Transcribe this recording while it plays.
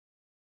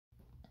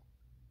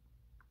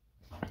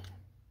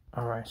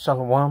Alright,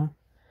 Shalom.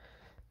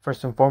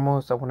 First and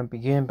foremost, I want to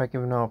begin by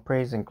giving all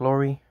praise and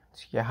glory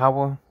to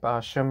Yahweh,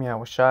 Ba'ashem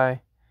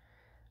Yahushai,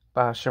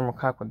 Ba'ashem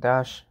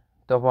Rakakwadash.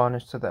 Double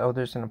honors to the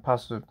elders and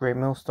apostles of Great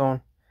Millstone.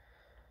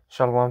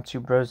 Shalom to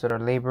you brothers that are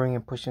laboring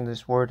and pushing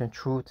this word in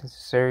truth and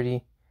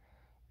sincerity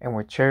and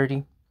with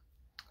charity.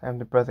 I'm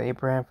the brother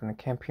Abraham from the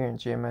camp here in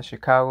GMS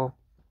Chicago,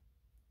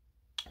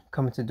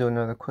 coming to do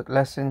another quick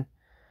lesson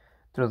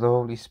through the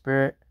Holy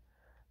Spirit.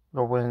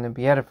 Lord willing to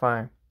be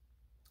edifying.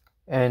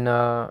 And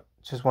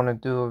just want to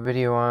do a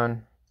video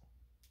on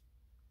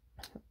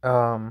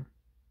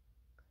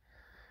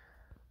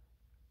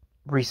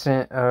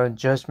recent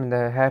judgment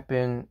that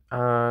happened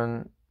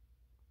on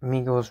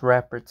Migos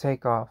rapper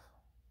Takeoff,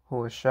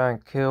 who was shot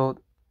and killed.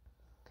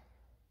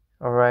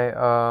 Alright,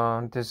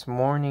 this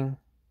morning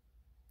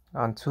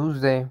on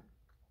Tuesday.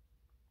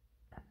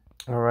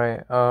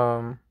 Alright,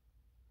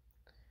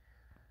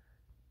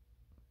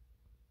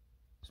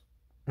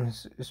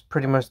 it's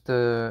pretty much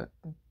the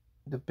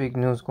big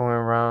news going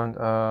around,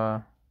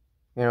 the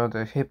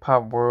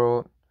hip-hop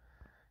world,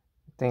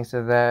 things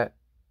of that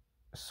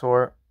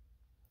sort.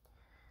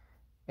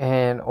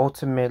 And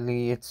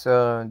ultimately, it's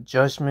a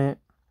judgment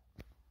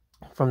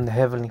from the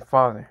Heavenly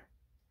Father.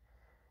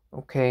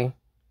 Okay,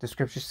 the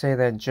scriptures say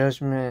that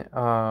judgment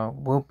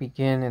will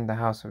begin in the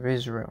house of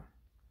Israel.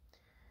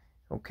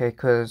 Okay,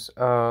 because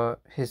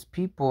his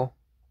people,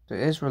 the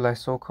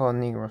Israelites, so-called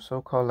Negro,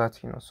 so-called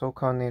Latino,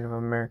 so-called Native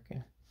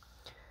American,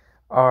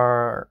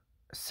 are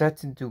set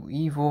to do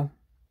evil.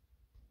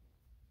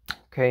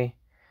 Okay,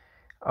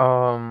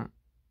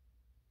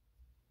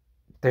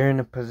 they're in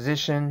a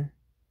position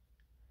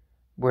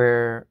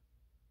where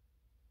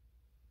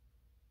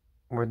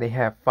they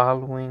have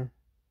following.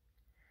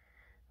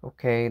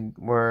 Okay,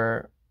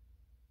 where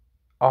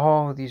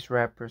all these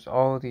rappers,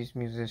 all these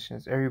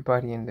musicians,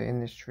 everybody in the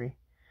industry,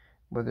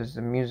 whether it's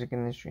the music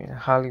industry in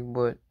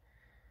Hollywood,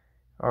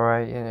 all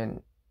right,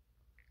 and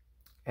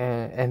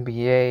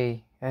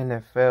NBA,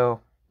 NFL,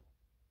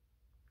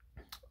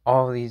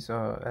 all these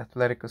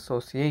athletic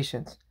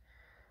associations,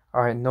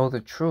 all right, know the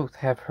truth,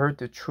 have heard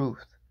the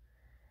truth,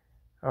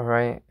 all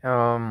right,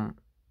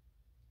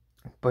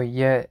 but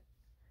yet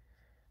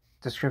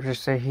the scriptures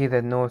say, he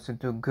that knoweth to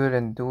do good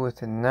and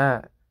doeth it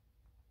not,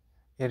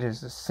 it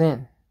is a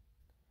sin.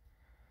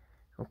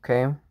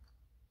 Okay,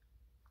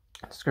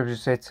 the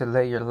scriptures say to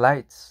let your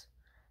lights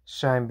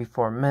shine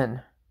before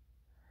men.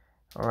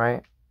 All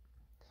right,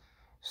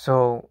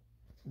 so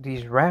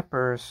these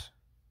rappers,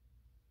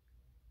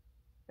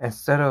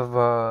 instead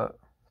of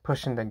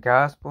pushing the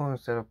gospel,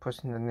 instead of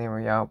pushing the name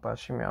of Yahweh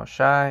Ba'ashem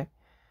Yahushai,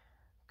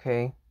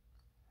 okay,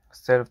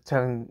 instead of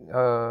telling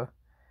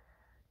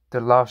the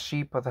lost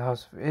sheep of the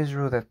house of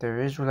Israel that they're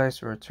Israelites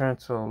to return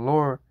to the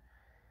Lord,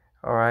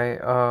 all right,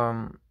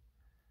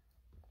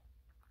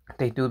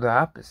 they do the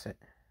opposite.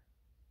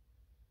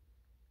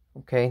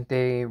 Okay,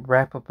 they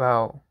rap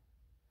about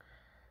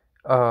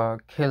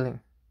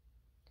killing,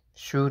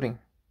 shooting,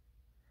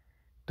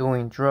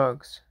 doing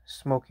drugs,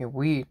 smoking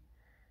weed,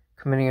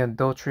 committing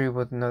adultery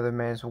with another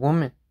man's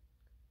woman.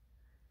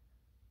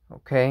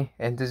 Okay,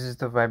 and this is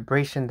the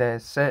vibration that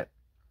is set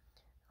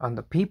on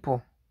the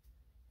people,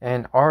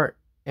 and art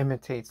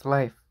imitates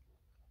life.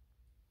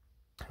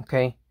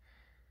 Okay,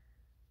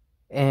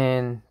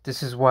 and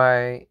this is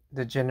why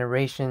the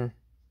generation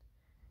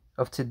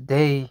of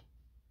today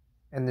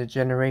and the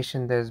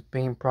generation that's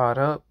being brought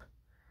up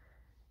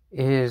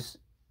is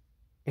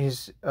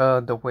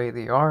the way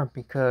they are,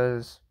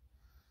 because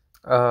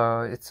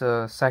it's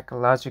a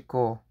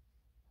psychological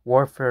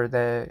warfare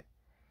that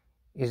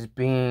is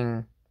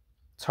being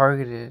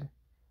targeted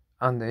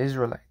on the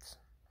Israelites.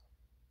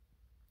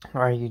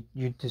 Alright,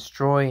 you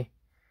destroy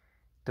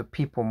the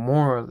people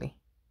morally.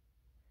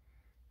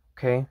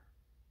 Okay,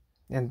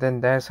 and then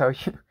that's how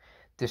you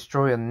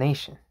destroy a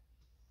nation.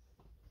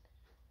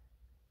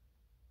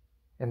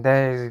 And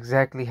that is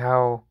exactly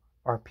how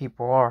our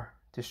people are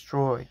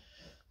destroyed.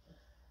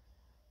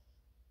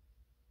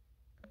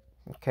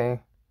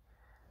 Okay,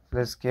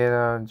 let's get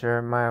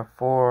Jeremiah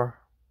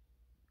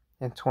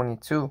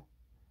 4:22.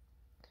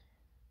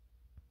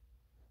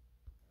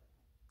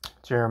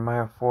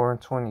 Jeremiah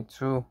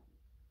 4:22.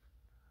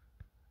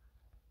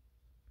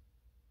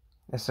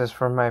 It says,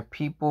 for my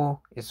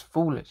people is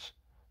foolish.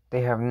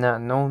 They have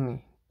not known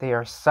me. They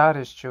are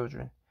sottish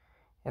children,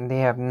 and they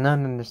have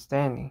none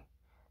understanding.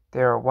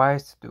 They are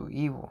wise to do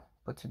evil,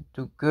 but to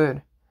do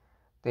good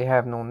they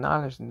have no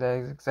knowledge. And that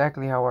is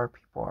exactly how our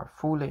people are.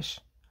 Foolish,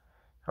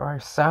 or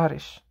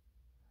sottish,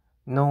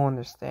 no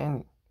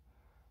understanding.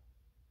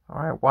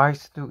 Alright,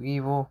 wise to do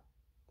evil,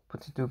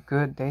 but to do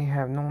good they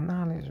have no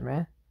knowledge,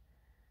 man.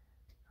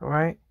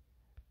 Alright,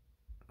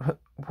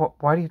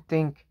 why do you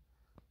think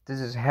this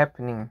is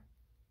happening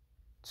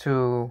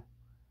to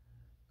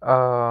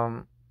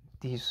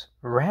these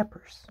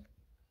rappers?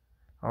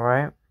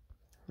 Alright,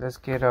 let's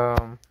get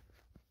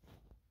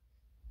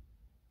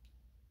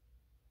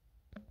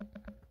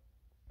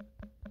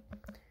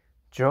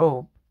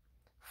Job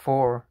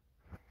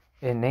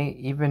 4:8.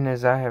 Even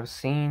as I have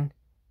seen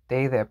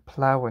they that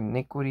plow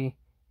iniquity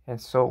and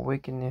sow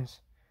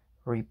wickedness,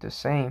 reap the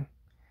same.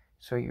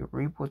 So you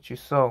reap what you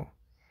sow.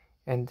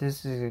 And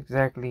this is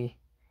exactly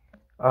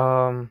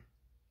what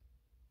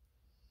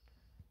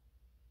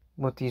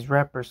these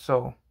rappers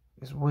sow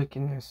is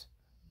wickedness,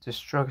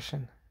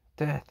 destruction,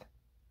 death.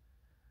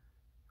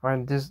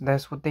 Right?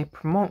 That's what they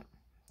promote.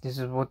 This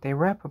is what they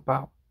rap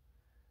about.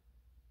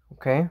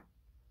 Okay?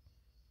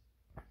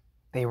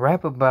 They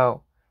rap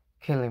about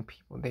killing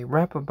people. They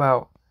rap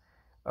about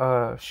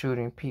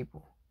shooting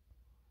people.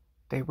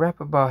 They rap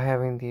about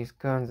having these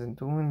guns and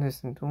doing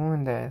this and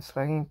doing that,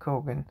 slanging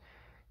coke and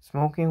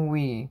smoking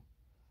weed,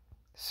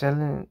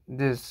 selling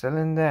this,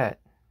 selling that.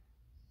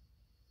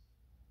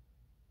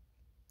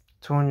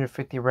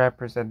 250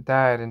 rappers that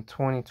died in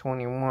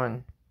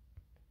 2021.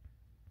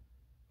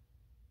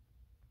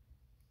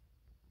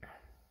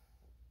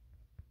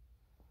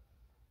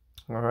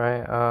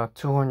 Alright,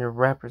 200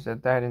 rappers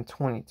that died in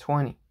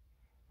 2020.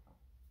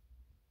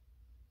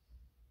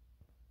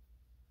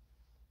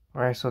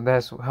 Alright, so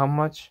that's how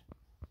much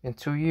in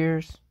 2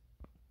 years?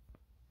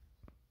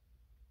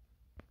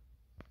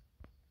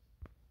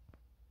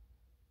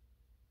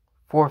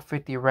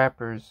 450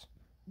 rappers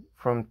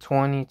from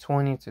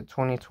 2020 to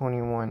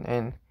 2021,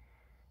 and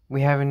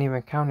we haven't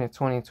even counted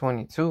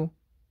 2022.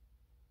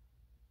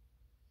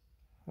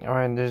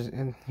 Alright,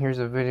 and here's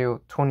a video,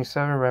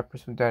 27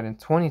 rappers who died in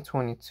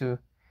 2022,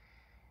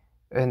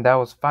 and that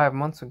was 5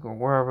 months ago.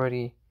 We're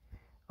already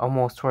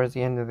almost towards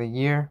the end of the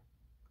year.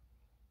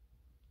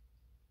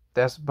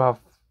 That's about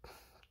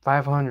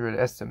 500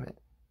 estimate.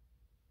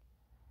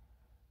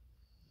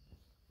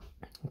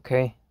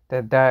 Okay,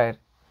 that died.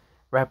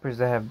 Rappers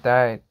that have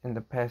died in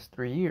the past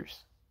 3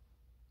 years.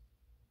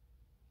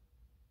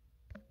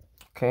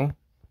 Okay,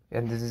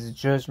 and this is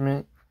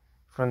judgment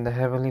from the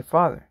Heavenly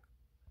Father.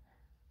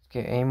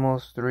 Okay,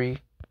 Amos 3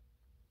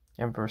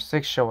 and verse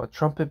 6. Shall a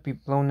trumpet be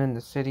blown in the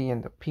city,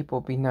 and the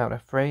people be not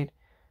afraid?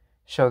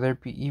 Shall there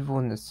be evil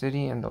in the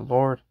city, and the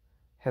Lord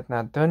hath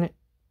not done it?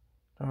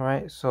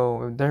 Alright,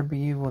 so if there be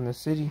evil in the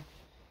city,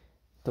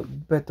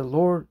 but the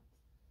Lord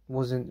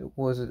it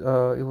was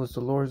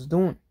the Lord's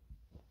doing.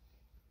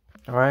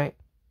 Alright?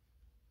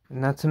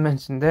 Not to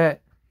mention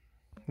that,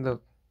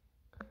 look,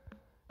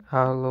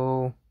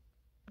 Halloween,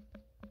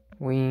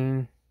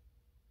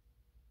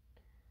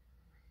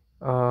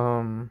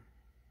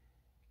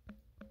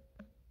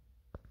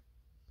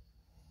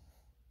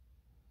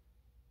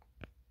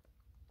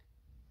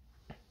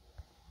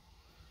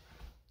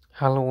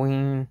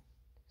 Halloween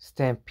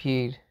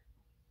Stampede.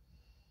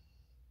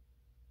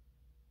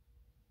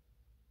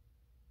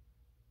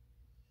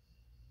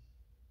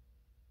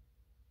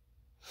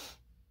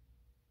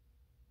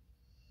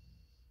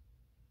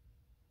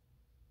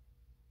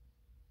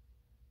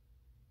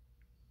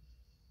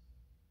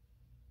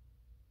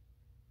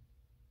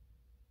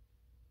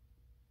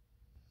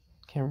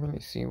 Can't really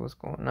see what's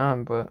going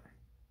on, but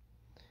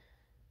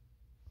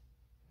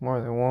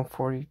more than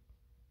 140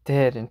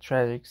 dead in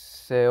tragic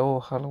Seoul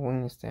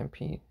Halloween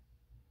Stampede.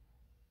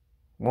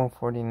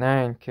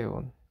 149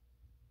 killed.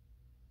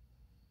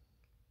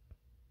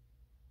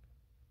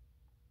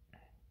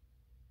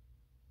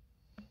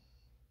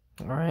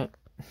 Alright.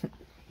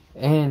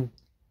 And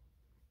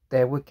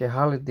that wicked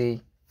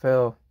holiday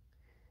fell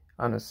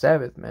on the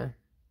Sabbath, man.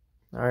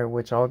 Alright,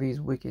 which all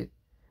these wicked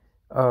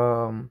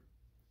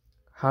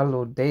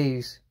hallowed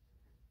days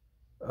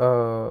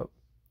on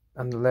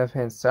the left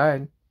hand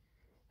side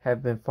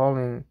have been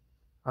falling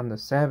on the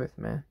Sabbath,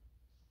 man.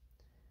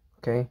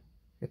 Okay?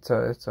 It's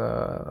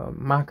a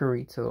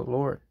mockery to the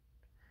Lord.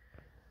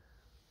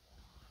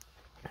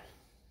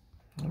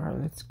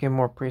 Alright, let's get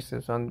more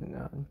precepts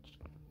on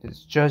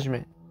this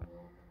judgment.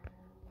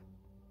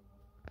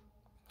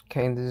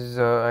 Okay, this is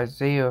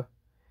Isaiah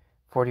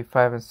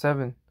 45 and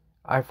 7.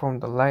 I form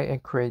the light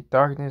and create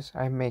darkness.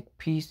 I make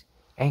peace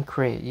and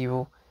create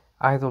evil.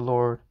 I, the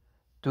Lord,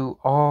 do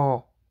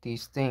all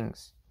these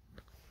things.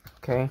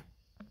 Okay?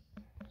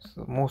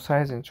 So the Most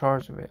High is in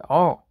charge of it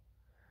all.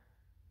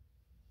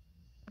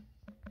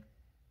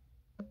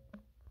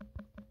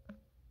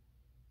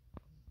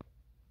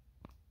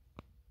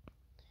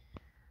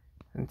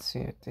 Let's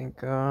see, I think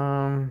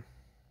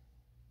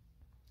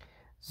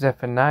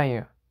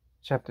Zephaniah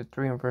chapter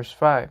 3 and verse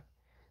 5.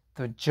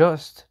 The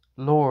just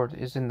Lord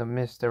is in the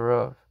midst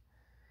thereof.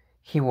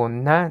 He will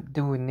not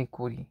do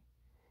iniquity.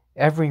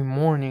 Every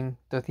morning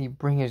doth he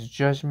bring his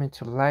judgment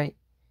to light.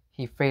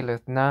 He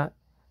faileth not,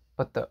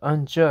 but the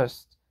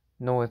unjust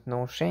knoweth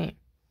no shame.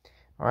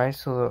 Alright,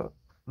 so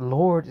the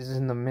Lord is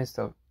in the midst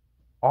of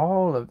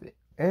all of it,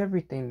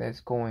 everything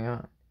that's going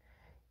on.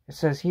 It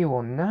says he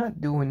will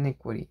not do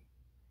iniquity.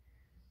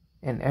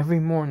 And every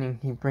morning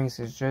he brings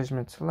his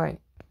judgment to light.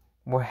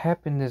 What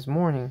happened this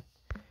morning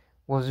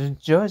was a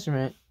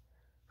judgment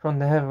from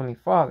the Heavenly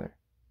Father.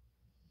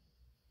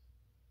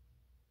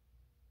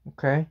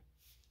 Okay?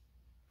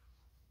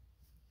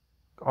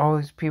 All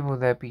these people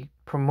that be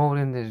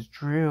promoting this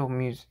drill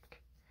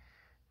music,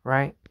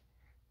 right?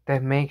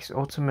 That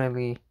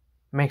ultimately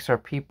makes our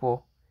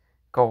people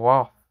go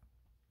off.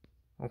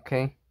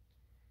 Okay?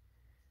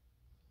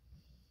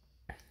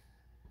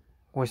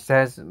 Which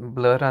has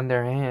blood on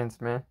their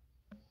hands, man.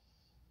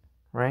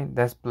 right?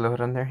 That's blood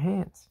on their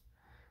hands.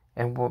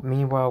 And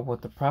meanwhile,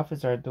 what the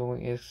prophets are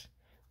doing is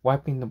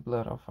wiping the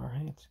blood off our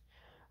hands.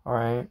 All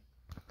right.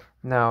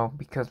 Now,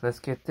 because let's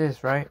get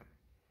this right.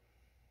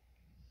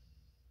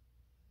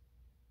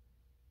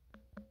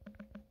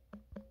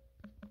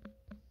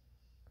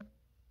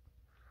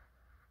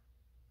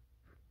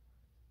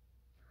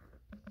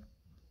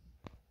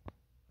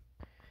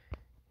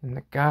 In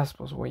the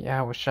Gospels, where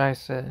Yahushua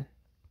said,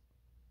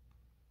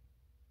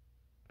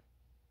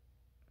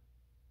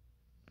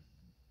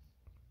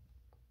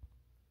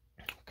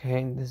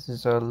 okay, this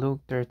is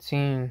Luke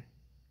 13.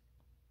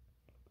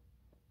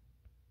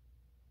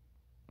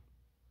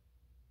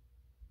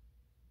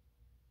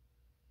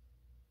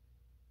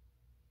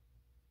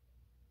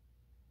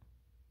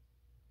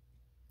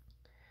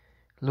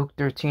 Luke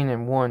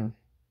 13:1.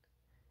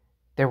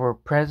 There were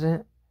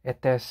present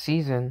at that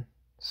season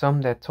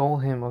some that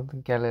told him of the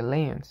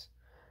Galileans,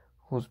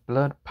 whose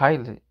blood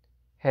Pilate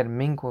had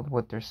mingled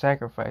with their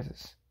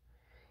sacrifices.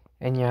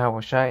 And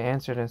Yahushua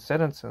answered and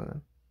said unto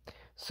them,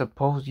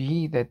 Suppose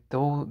ye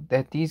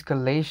that these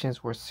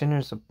Galatians were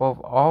sinners above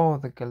all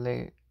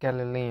the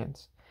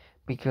Galileans,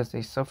 because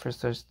they suffered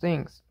such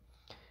things?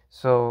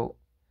 So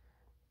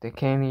they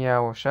came to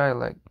Yahushua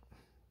like,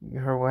 you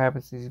heard what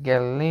happened to these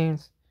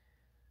Galileans?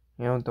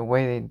 You know, the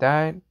way they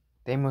died,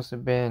 they must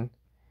have been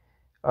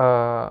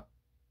the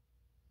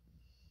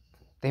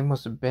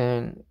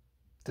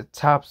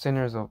top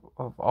sinners of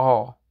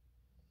all,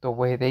 the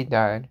way they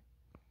died.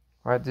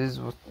 Right? This is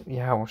what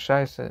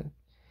Yahushua said.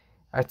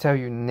 I tell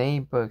you, nay,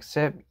 but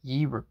except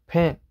ye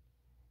repent,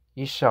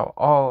 ye shall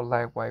all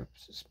likewise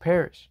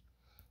perish.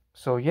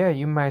 So yeah,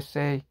 you might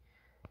say,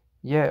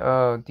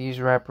 yeah, these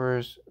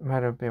rappers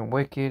might have been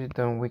wicked,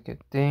 done wicked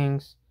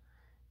things,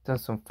 done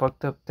some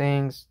fucked up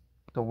things,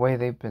 the way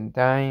they've been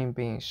dying,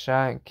 being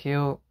shot and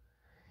killed,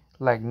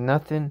 like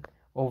nothing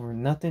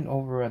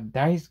over a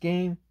dice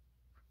game.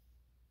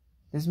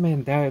 This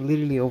man died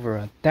literally over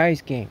a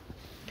dice game.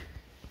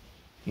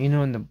 You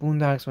know, in the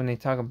Boondocks, when they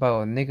talk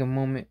about a nigga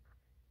moment,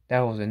 that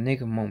was a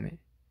nigga moment.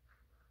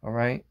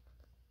 Alright?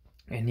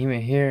 And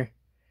even here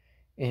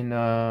in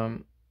our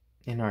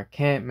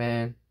camp,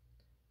 man,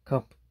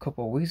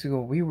 couple of weeks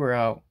ago, we were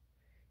out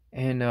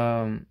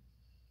and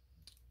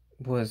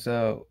was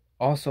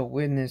also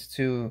witness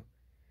to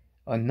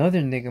another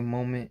nigga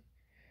moment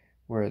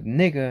where a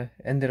nigga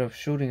ended up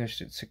shooting a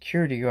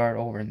security guard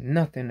over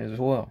nothing as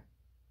well.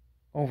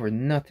 Over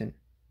nothing.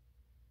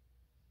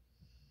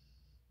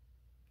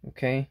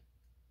 Okay?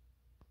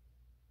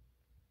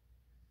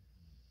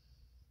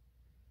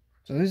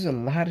 So there's a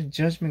lot of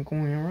judgment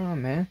going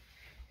around, man.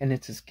 And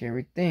it's a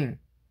scary thing.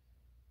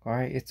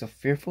 Alright? It's a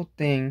fearful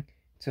thing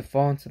to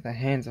fall into the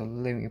hands of the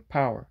living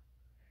power.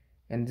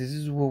 And this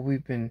is what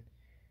we've been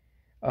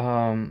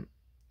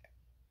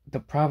the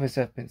prophets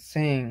have been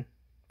saying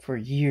for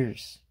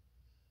years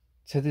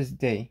to this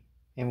day,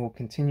 and will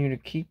continue to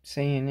keep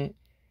saying it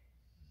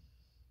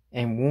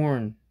and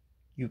warn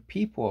you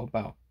people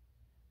about,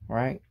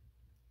 right?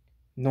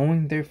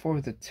 Knowing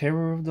therefore the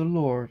terror of the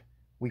Lord,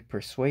 we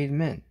persuade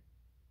men.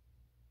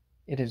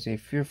 It is a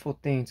fearful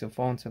thing to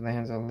fall into the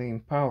hands of the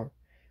living power.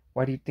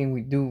 Why do you think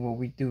we do what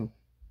we do?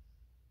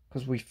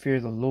 Because we fear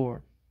the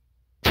Lord.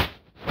 Why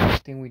do you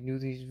think we do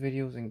these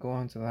videos and go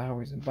onto the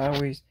highways and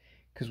byways?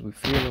 Because we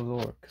fear the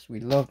Lord. Because we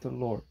love the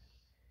Lord.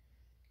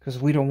 Because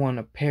we don't want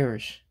to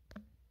perish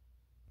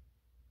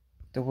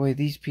the way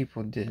these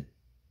people did.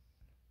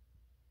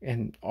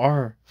 And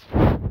are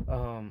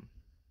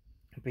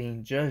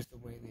being judged the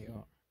way they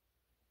are.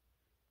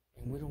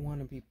 And we don't want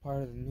to be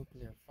part of the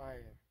nuclear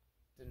fire,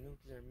 the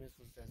nuclear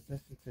missiles that's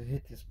destined to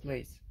hit this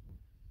place.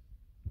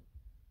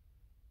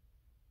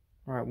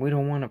 Alright, we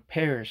don't want to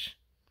perish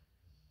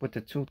with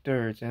the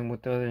 2/3 and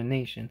with the other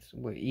nations,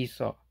 with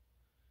Esau.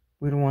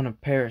 We don't want to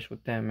perish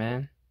with them,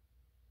 man.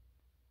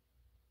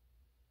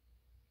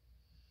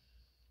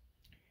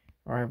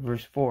 Alright,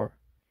 verse 4.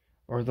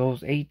 Or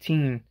those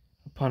 18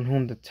 upon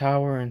whom the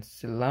tower in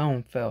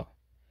Siloam fell,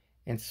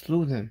 and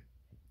slew them,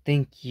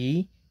 think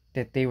ye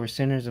that they were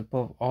sinners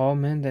above all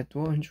men that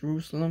dwell in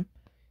Jerusalem?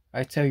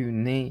 I tell you,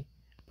 nay,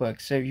 but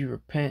except you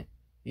repent,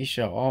 ye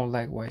shall all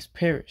likewise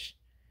perish.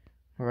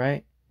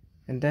 Alright?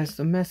 And that's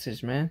the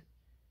message, man.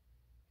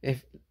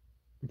 If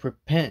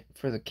repent,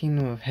 for the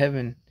kingdom of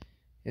heaven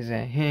is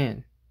at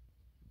hand.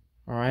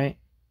 Alright?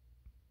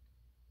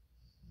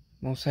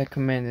 Most High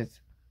commanded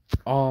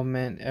all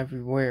men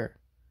everywhere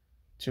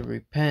to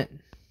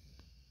repent.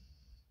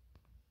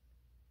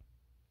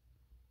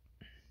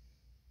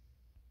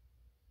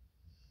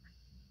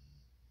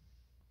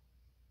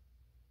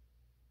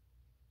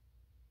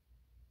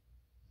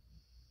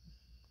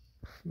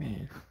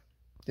 Man,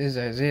 this is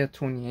Isaiah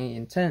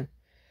 28:10.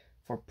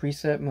 For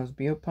precept must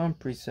be upon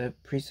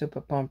precept, precept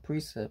upon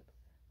precept,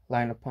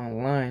 line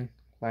upon line,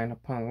 line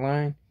upon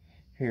line,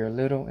 here a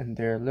little and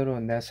there a little,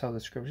 and that's how the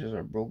scriptures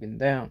are broken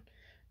down.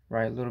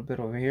 Right, a little bit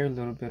over here, a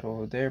little bit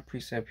over there,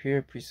 precept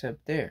here,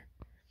 precept there.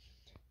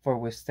 For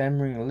with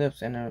stammering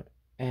lips and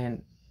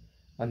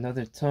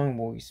another tongue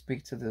will we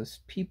speak to this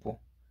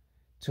people,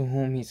 to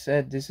whom he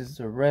said, "This is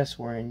the rest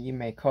wherein ye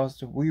may cause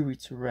the weary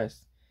to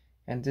rest,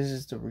 and this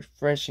is the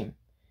refreshing."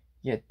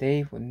 Yet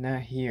they would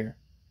not hear.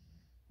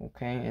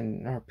 Okay,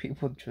 and our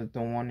people just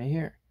don't want to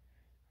hear,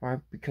 right?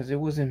 Because it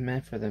wasn't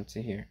meant for them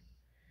to hear.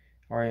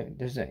 All right,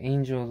 there's an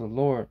angel of the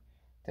Lord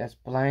that's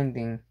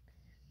blinding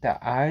the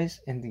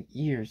eyes and the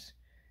ears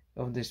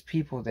of this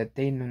people, that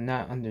they do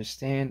not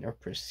understand or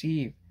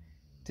perceive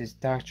this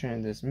doctrine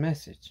and this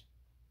message.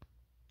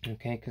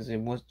 Okay, because it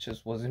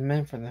wasn't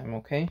meant for them.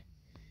 Okay.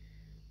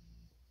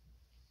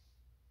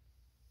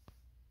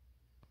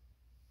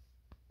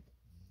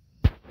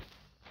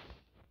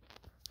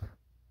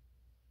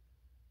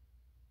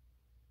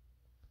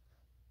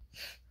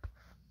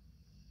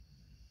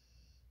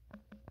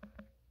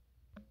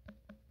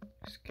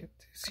 Let's get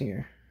this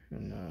here.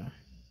 And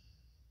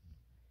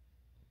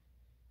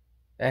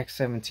Acts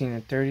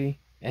 17:30.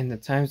 And the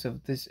times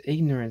of this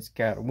ignorance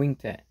God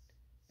winked at,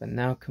 but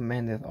now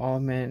commandeth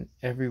all men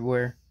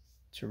everywhere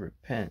to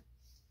repent.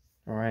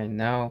 Alright,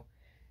 now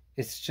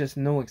it's just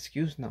no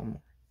excuse no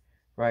more.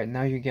 Right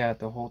now you got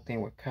the whole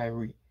thing with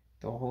Kyrie,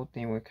 the whole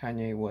thing with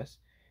Kanye West,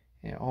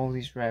 and all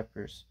these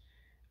rappers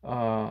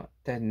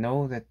that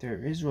know that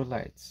they're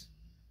Israelites.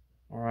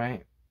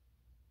 Alright?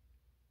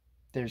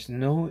 There's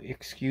no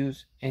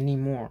excuse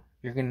anymore.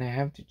 You're gonna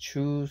have to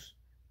choose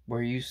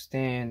where you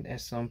stand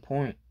at some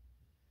point.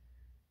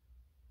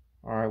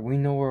 Alright, we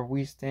know where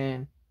we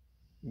stand.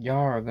 Y'all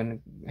are gonna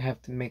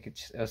have to make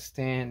a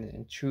stand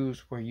and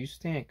choose where you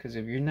stand. Because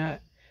if you're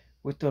not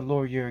with the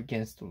Lord, you're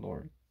against the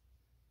Lord.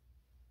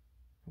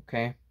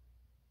 Okay?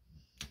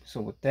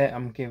 So with that,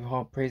 I'm gonna give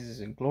all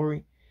praises and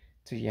glory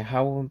to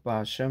Yahweh,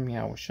 Ba'ashem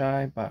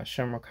Yahushai,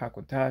 Ba'ashem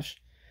Rakakwatash.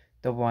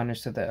 Double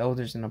honors to the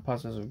elders and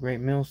apostles of Great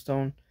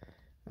Millstone.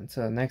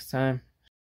 Until next time,